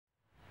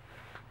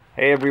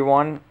Hey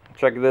everyone,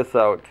 check this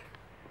out.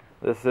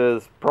 This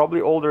is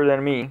probably older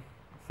than me.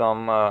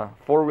 Some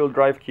four-wheel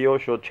drive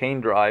Kyosho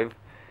chain drive.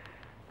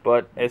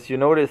 But as you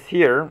notice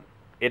here,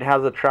 it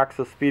has a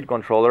Traxxas speed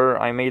controller.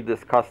 I made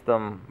this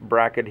custom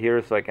bracket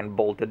here so I can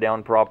bolt it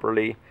down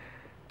properly.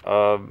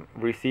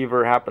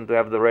 Receiver happened to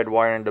have the red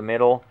wire in the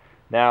middle.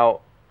 Now,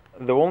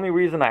 the only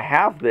reason I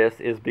have this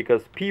is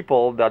because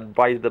people that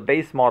buy the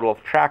base model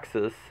of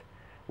Traxxas,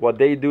 what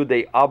they do,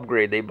 they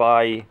upgrade. They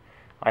buy,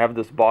 I have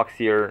this box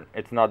here,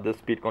 it's not this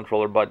speed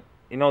controller, but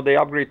you know, they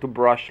upgrade to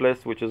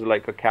brushless, which is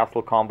like a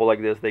castle combo like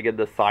this. They get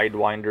the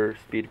Sidewinder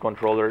speed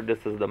controller.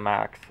 This is the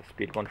max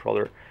speed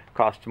controller,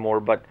 costs more,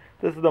 but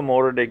this is the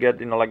motor they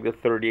get, you know, like the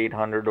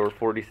 3800 or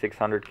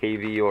 4600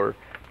 kV or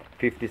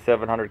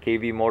 5700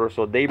 kV motor.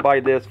 So they buy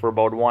this for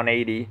about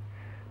 180.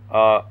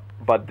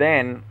 But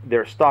then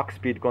their stock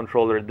speed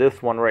controller,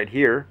 this one right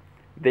here,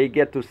 they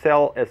get to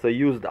sell as a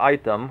used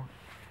item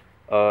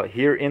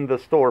here in the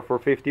store for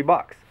 50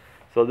 bucks.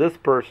 So this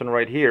person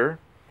right here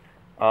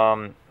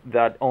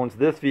that owns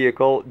this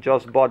vehicle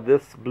just bought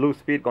this blue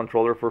speed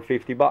controller for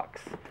 50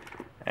 bucks.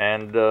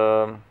 And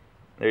there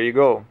you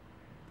go.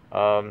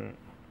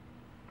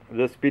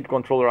 This speed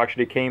controller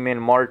actually came in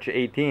March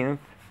 18th,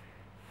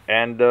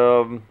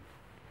 and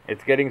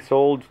it's getting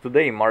sold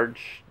today,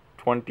 March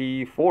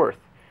 24th.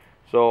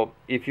 So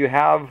if you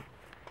have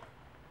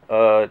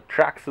a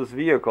Traxxas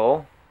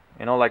vehicle,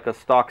 you know, like a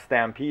stock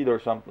Stampede or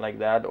something like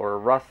that, or a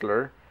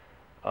Rustler,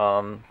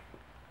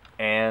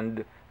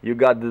 and you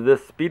got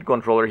this speed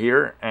controller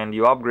here and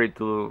you upgrade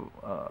to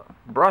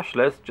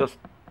brushless, just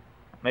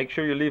make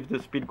sure you leave the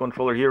speed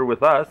controller here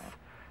with us,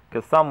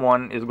 because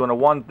someone is going to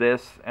want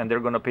this and they're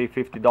going to pay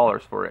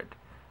 $50 for it.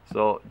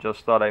 So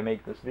just thought I'd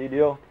make this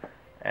video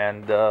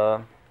and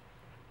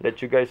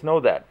let you guys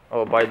know that.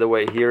 Oh, by the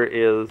way, here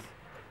is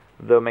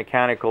the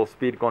mechanical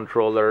speed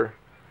controller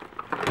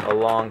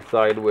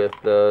alongside with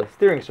the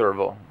steering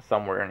servo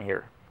somewhere in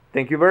here.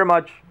 Thank you very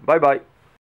much. Bye bye.